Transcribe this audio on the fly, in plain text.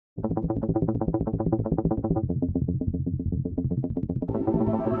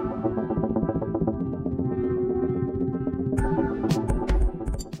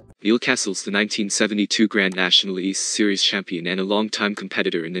Neil Castles, the 1972 Grand National East Series champion and a longtime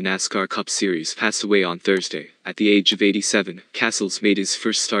competitor in the NASCAR Cup Series, passed away on Thursday. At the age of 87, Castles made his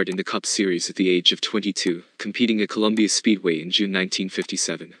first start in the Cup Series at the age of 22, competing at Columbia Speedway in June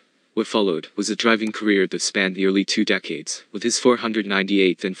 1957. What followed was a driving career that spanned nearly 2 decades, with his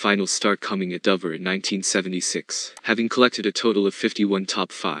 498th and final start coming at Dover in 1976. Having collected a total of 51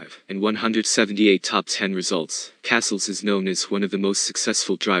 top 5 and 178 top 10 results, Castles is known as one of the most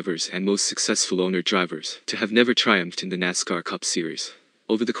successful drivers and most successful owner-drivers to have never triumphed in the NASCAR Cup Series.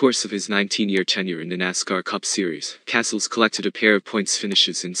 Over the course of his 19-year tenure in the NASCAR Cup Series, Castles collected a pair of points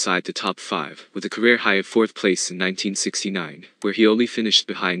finishes inside the top 5, with a career high of 4th place in 1969, where he only finished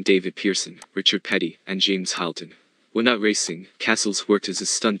behind David Pearson, Richard Petty, and James Hamilton. When not racing, Castles worked as a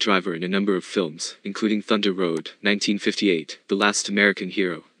stunt driver in a number of films, including Thunder Road, 1958, The Last American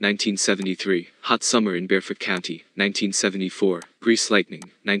Hero, 1973, Hot Summer in Barefoot County, 1974, Grease Lightning,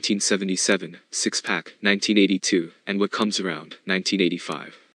 1977, Six Pack, 1982, and What Comes Around, 1985.